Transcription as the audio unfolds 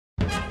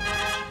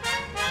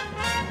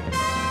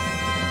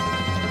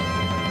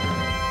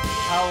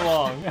How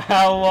long?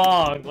 How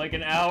long? Like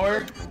an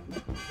hour?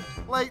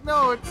 Like,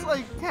 no, it's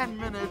like 10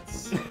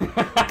 minutes.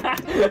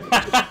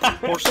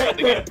 Or start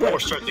the game. Or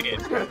start the game.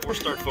 Or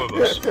start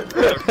Phobos.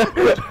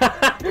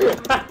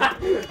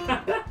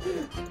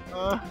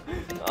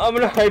 I'm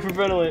gonna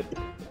hyperventilate.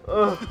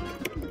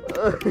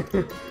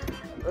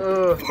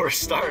 Or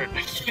start.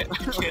 I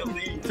can't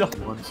leave.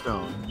 One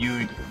stone.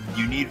 You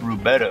need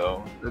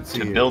Rubetto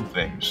to build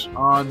things.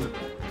 On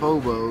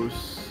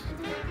Phobos.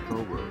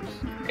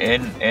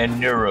 And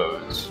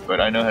Neuros, but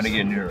I know how to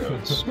get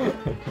Neuros.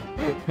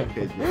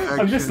 Okay,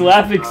 I'm just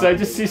laughing because I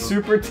just see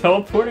Super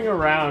teleporting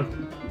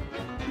around.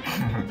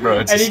 Bro,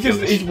 it's and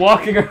he's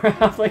walking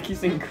around like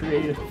he's in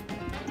creative.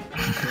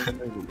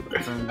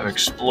 I'm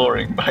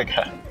exploring, my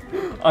god.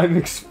 I'm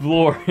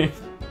exploring.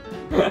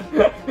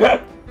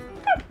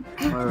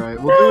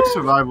 Alright, we'll do a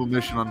survival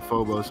mission on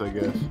Phobos, I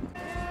guess.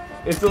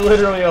 It's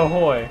literally a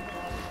hoy.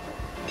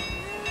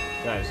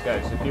 Guys,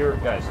 if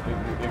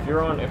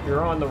you're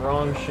on the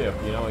wrong ship,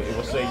 you know, it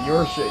will say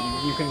your ship.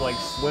 You can like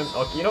swim.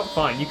 Okay, you know,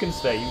 fine. You can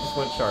stay. You just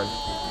went charged.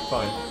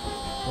 Fine.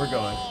 We're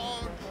going.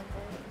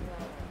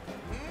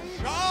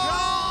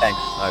 Thanks.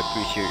 I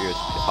appreciate your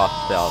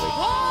hospitality.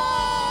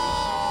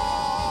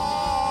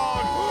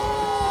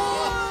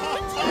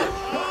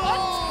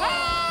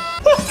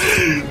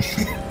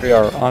 We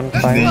are on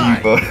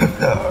time.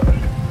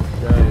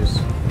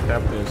 Guys,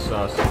 Captain is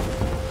saucy.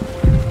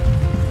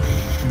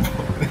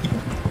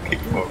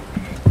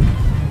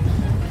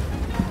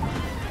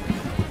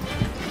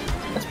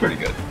 That's pretty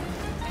good.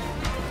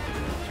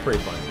 It's pretty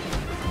fun.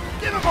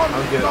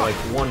 I'll get like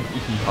one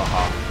hee ha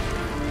ha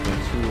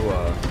and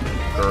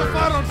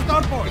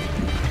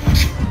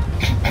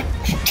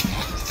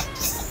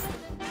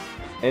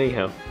two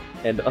Anyhow,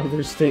 and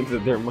others think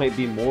that there might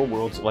be more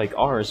worlds like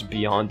ours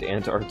beyond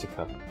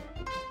Antarctica.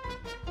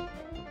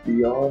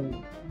 Beyond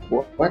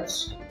what? What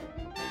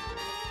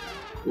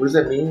does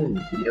that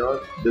mean? Beyond?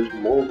 There's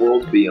more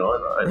worlds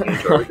beyond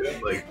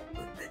Antarctica?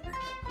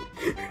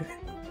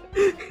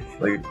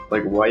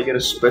 Like, why you gotta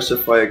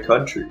specify a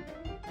country?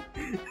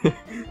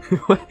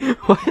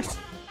 What?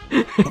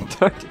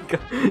 Antarctica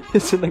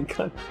isn't a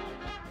country.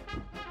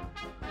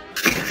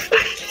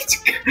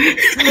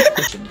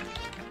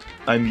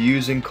 I'm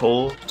using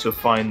coal to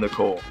find the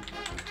coal.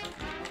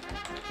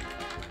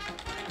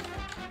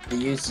 You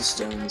use the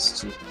stones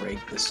to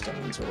break the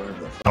stones or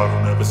whatever.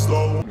 I'll never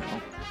slow.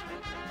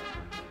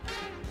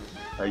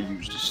 I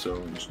use the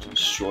stones to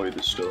destroy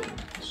the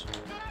stones.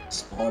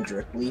 Small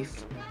drip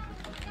leaf.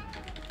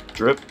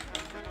 Drip?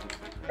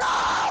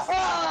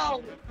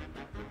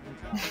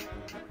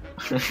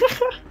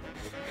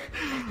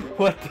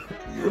 What?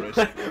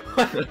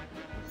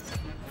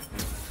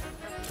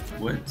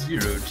 What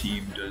Zero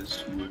Team does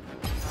to it.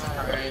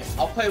 Alright,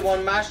 I'll play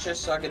one match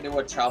just so I can do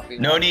what Chopie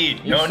No wants. need,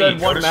 You no said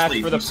need, one go to match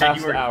sleep. for the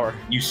past hour.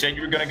 You said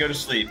you were gonna go to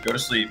sleep. Go to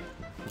sleep.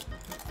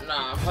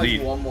 Nah, I'm playing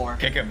Leave. one more.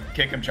 Kick him,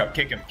 Chop.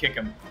 Kick him.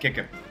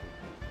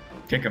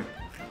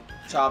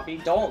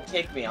 Chopie, don't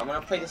kick me. I'm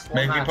gonna play this one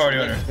Make me match party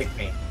and then owner. kick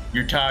me.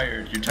 You're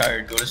tired.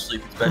 Go to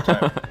sleep. It's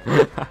bedtime.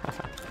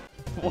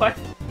 What?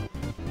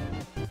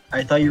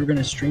 I thought you were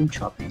gonna stream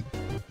Chopie.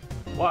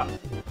 What?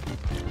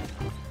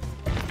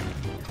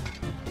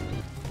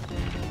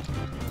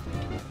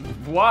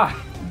 Why?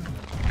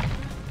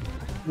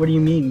 What do you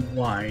mean,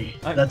 why?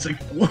 That's a...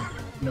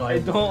 No, I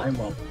don't. I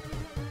won't.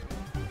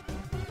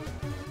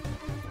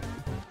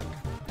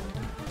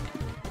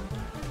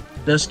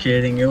 Just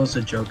kidding, it was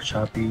a joke,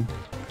 Chopie.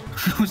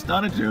 It was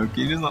not a joke.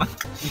 He just not.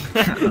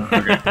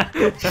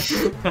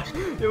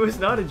 It was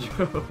not a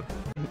joke.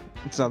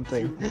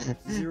 Something.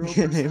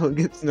 He'll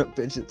get no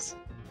bitches.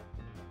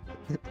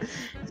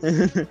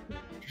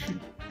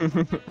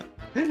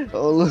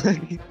 Oh look.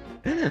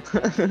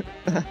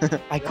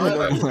 I couldn't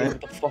understand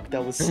what the fuck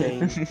that was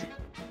saying.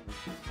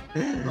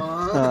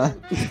 What?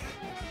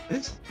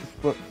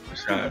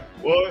 Shut.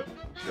 What?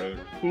 Shut.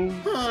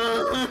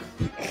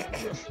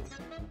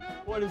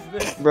 What is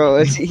this? Bro,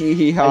 it's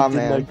hee ha,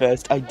 man. I did my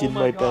best. I did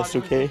my best,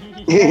 okay?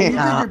 You did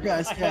your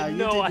best, yeah, you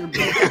did your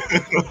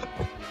best.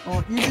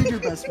 Oh, you did your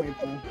best,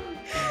 Maple.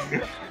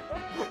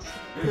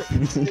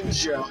 Good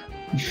job.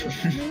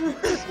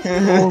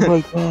 Oh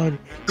my god.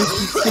 This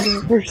is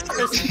sitting first.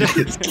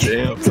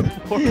 Damn.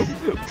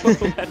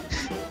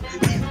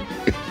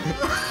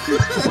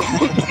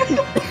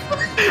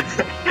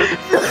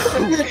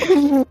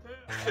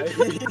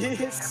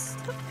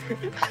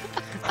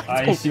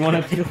 Ice, you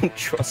wanna... You don't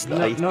trust no,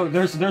 Ice. no,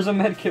 there's a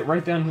med kit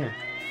right down here.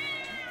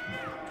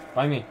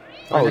 By me.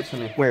 Right next to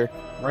me. Where?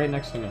 Right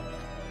next to me.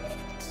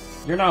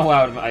 You're not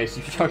allowed, Ice.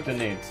 You chucked the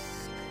nade.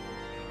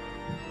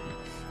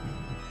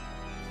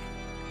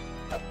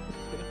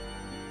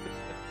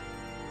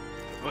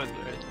 It was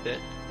worth it.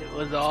 It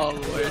was all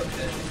worth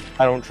it.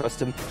 I don't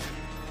trust him.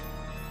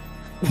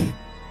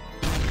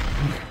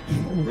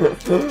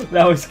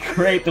 That was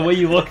great, the way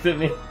you looked at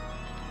me.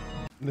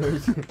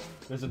 There's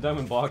a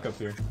diamond block up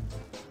here.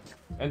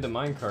 And a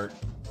minecart.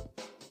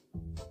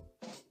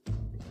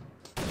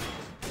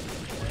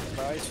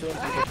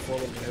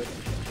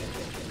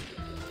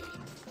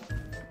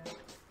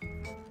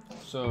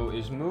 So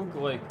is Moog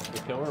like the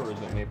killer or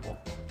is it Maple?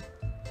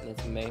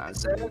 It's me.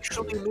 That's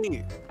actually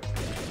me.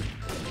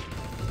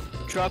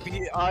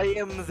 Chopie, I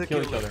am the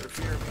Kill killer. each other.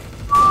 Fear me.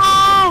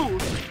 No!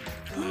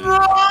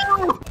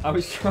 No! I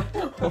was trying.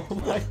 Oh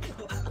my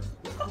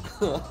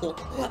god.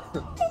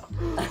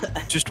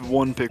 Just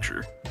one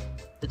picture.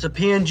 It's a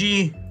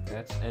PNG.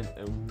 That's an.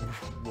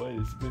 What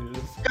is this?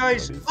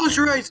 Guys, What is close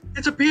your eyes.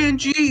 It's a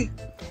PNG.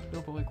 No,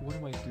 but like, what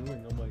am I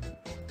doing? I'm like.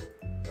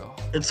 Oh.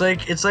 It's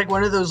like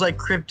one of those like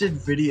cryptid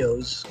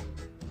videos.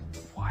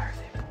 Why are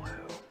they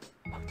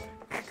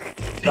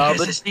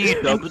Because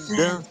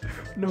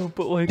No,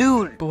 but like,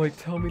 Dude,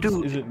 tell me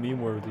dude. this isn't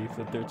meme worthy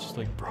that they're just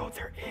like, bro,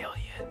 they're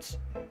aliens.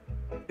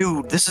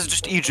 Dude, this is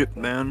just Egypt,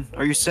 man.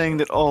 Are you saying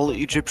that all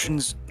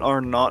Egyptians are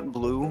not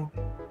blue?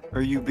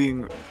 Are you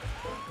being...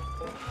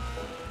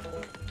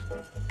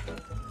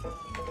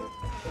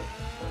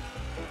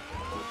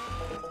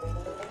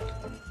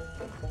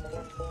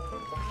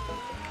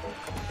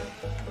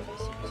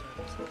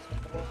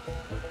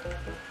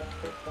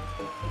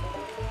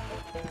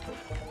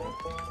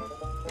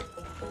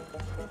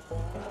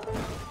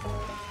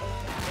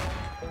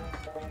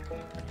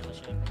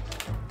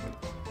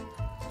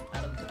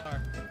 Out of the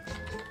car.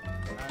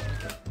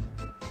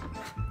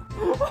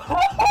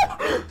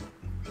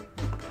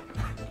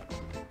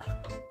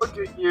 Look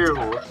at you.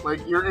 Like,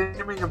 you're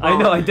aiming above. I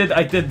know, I did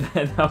that.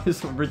 That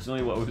was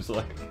originally what it was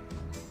like.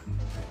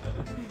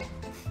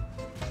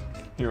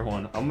 Here,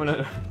 one. I'm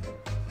gonna...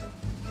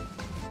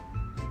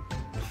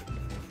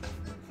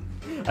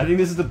 I think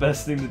this is the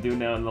best thing to do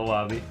now in the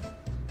lobby.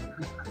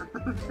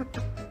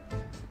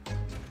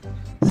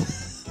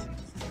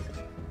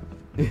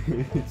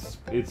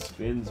 It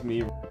spins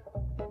me.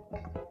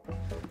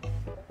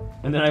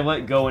 And then I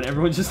let go and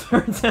everyone just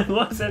turns and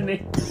looks at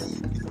me.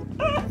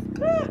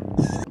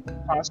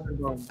 Imposter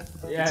bone.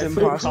 Yeah, It's it's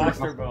imposter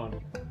imposter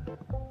bone.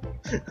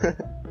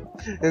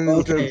 And the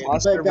Okay,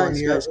 imposter but bone guys,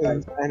 here guys,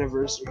 is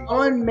anniversary.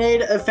 Someone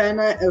made a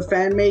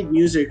fan-made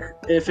music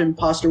if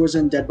Imposter was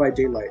in Dead by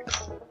Daylight.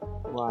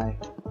 Why?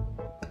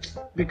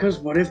 Because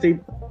what if they...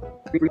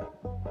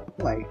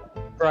 Like...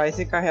 Bro, I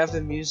think I have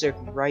the music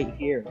right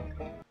here.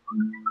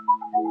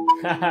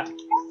 That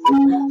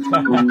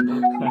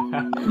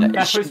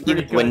was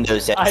pretty good.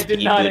 Windows XP I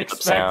did not boot up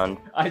expect. sound.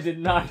 I did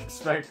not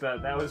expect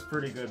that. That was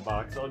pretty good,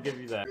 Box. I'll give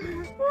you that.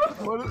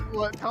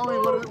 What? Tell me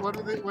what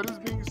is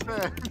being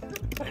said.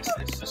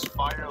 It's this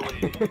fire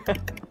lady.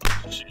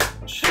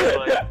 She's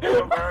like,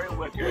 you're very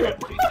wicked.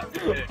 What do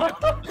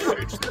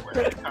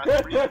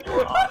you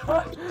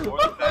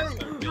think?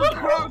 You're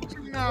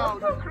crouching now.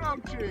 You're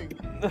crouching.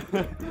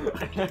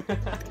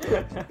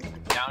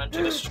 Down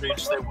into the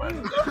streets they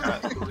went. They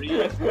got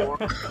 3 and 4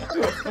 went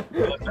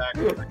back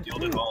to the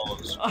gilded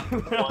halls.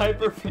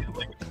 One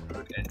feeling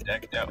food and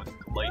decked out with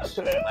glass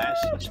and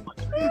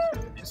splinters.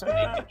 It's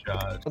naked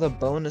jaws. For the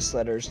bonus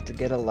letters to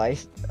get a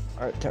life,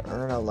 or to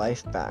earn a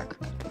life back.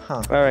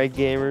 Huh. Alright,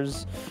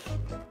 gamers.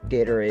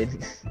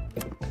 Gatorade.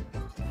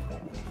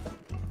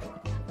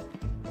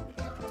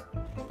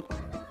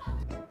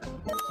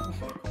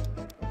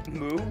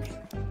 Move.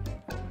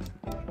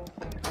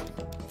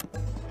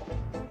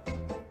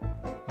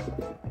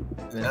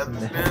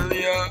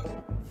 Amelia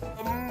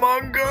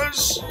Among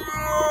Us.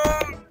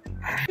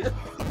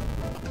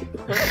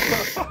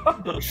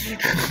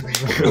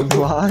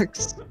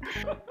 Blocks.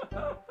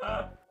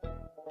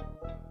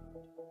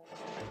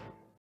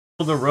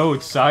 The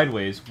road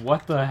sideways.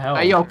 What the hell?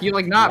 Hey yo, you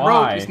like not, Why?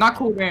 bro? It's not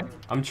cool, man.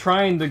 I'm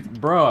trying to,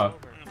 bruh.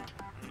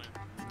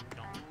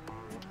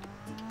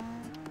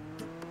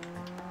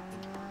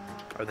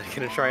 Are they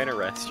gonna try and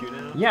arrest you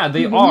now? Yeah,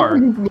 they are.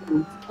 I'm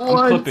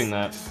What? clipping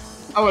that.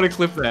 I wanna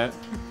clip that.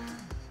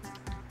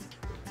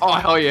 Oh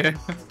hell yeah!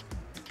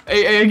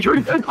 Hey, enjoy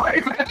that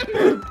fight, man.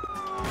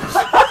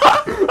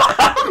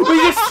 We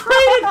just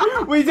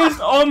traded. We just.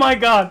 Oh my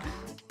god.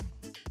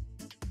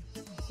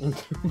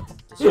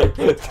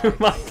 Do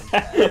my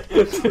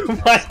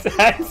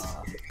tax.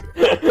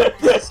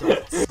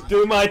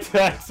 Do my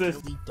taxes. I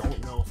really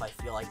don't know if I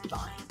feel like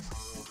dying.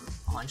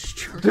 On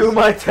stream. Do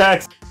my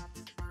tax.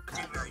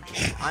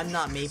 I'm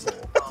not Maple.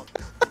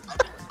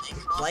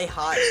 Play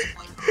hot.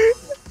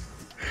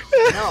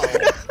 No.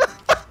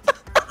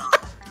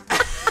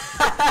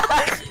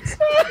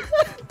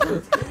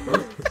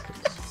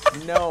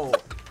 No.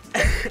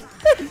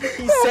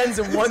 He sends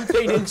one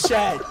thing in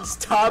chat.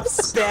 Stop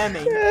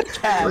spamming.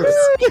 Caps.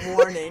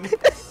 Warning.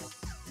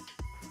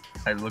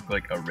 I look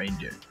like a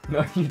reindeer.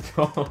 No, you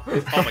don't. Oh my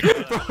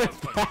god.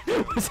 If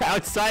that was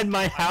outside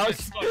my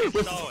house,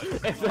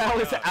 if that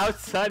was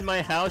outside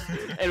my house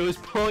and it was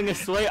pulling a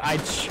sleigh,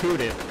 I'd shoot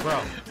it, bro.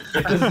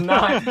 That is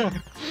not.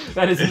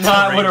 That is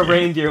not what a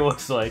reindeer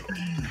looks like.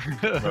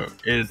 Bro,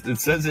 it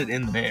says it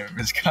in the name.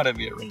 It's gotta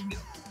be a reindeer.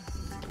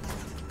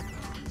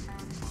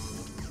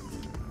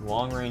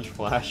 Long range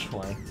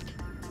flashlight.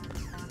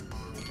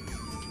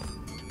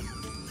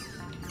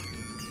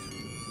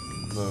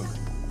 Look.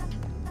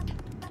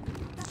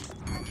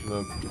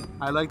 Look.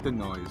 I like the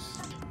noise.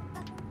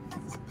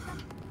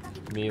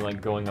 Me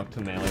like going up to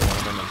melee one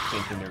of them and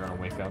thinking they're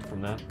gonna wake up from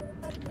that.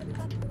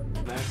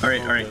 back. All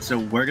right. So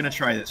we're gonna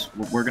try this.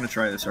 We're gonna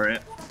try this. All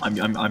right. I'm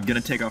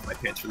gonna take off my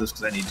pants for this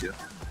because I need to.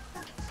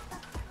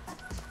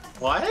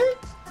 What?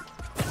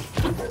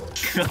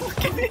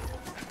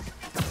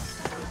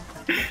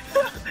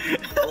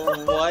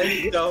 What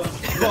the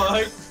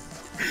fuck?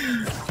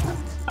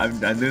 I'm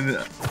doing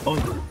the. Oh,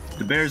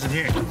 the bear's in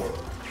here.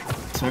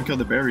 Someone killed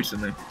the bear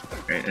recently.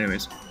 Alright,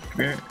 anyways, come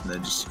here, and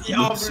then just.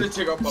 Yeah, I'm gonna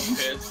take off my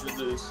pants for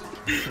this.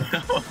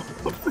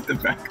 I'll put the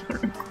back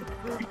on.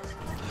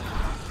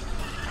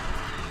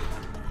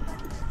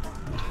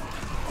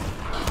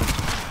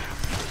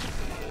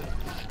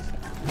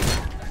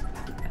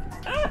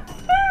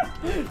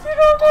 You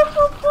know that's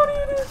how funny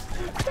it is!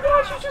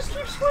 Gosh, you just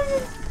keep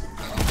swinging!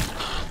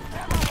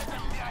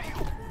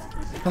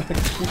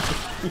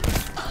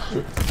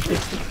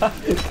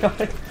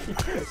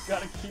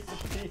 Gotta keep the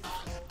peace.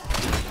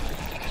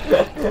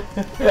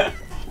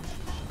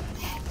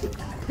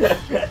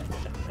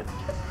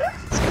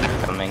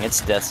 Coming,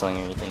 it's deathling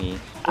everything. You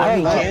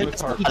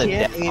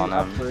can't aim on him.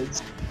 upwards.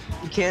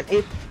 You can't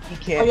aim. You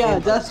can't. Oh yeah,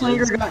 aim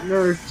Deathslinger upwards. got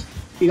nerfed.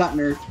 He got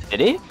nerfed. Did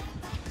he?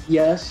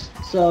 Yes.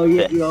 So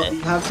you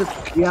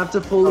have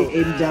to fully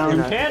aim down.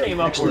 You can aim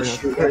upwards.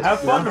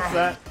 Have fun with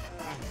that.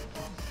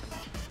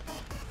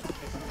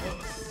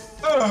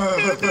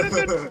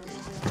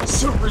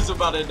 Super's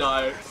about to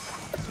die.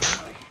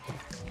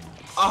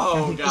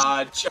 Oh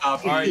god,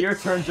 Chopie. Alright, your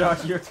turn,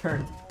 Josh, your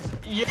turn.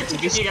 You're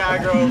taking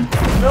aggro.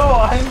 No,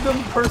 I'm the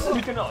person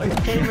who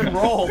can't even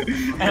roll.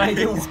 And I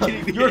get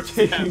one. You're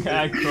taking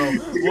aggro.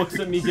 Looks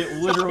at me, get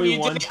literally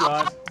one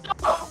shot.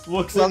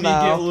 Looks at me,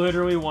 get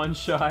literally one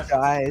shot.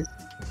 Guys.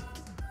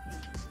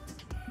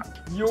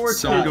 You're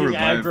taking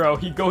aggro.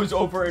 He goes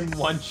over and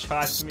one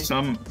shots me.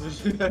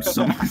 Someone's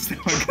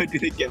going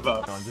to give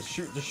up. No, just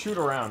shoot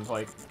around,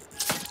 like.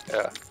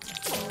 Yeah.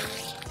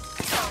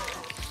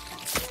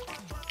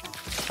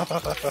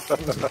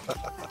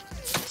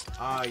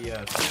 Ah,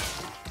 yes.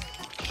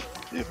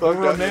 The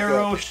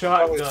Romero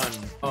shotgun.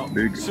 Oh,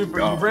 super.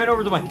 You ran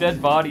over to my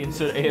dead body and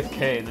said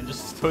AFK and then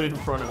just stood in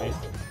front of me.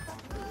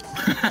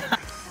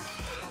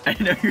 I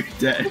know you're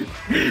dead.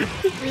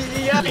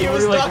 Yeah, he we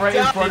was were like right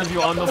in down. front of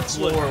you on the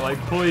floor, like,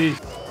 please.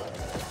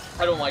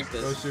 I don't like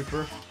this. Go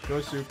super. Go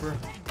super.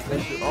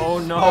 Oh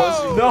no.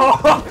 Oh. No!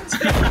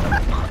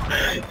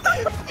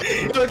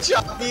 Go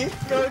Chopie.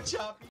 Go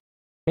Chopie.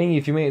 Hey,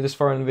 if you made it this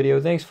far in the video,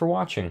 thanks for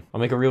watching.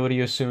 I'll make a real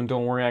video soon,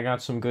 don't worry, I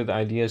got some good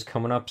ideas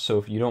coming up, so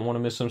if you don't want to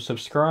miss them,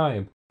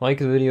 subscribe. Like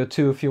the video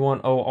too if you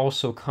want. Oh,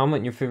 also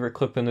comment your favorite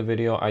clip in the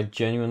video. I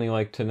genuinely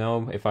like to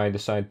know. If I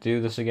decide to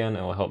do this again,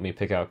 it will help me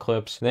pick out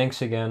clips.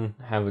 Thanks again,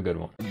 have a good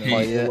one.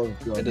 Hey, it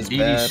is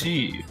bad.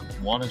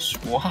 EDC, wanna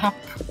swap?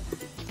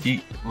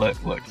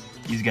 Look,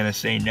 he's gonna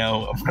say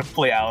no. I'm gonna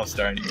play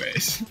Alistar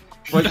anyways.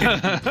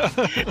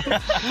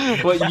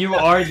 But you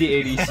are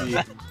the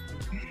ADC.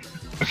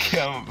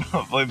 Okay, I'm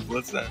playing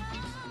Blitz then.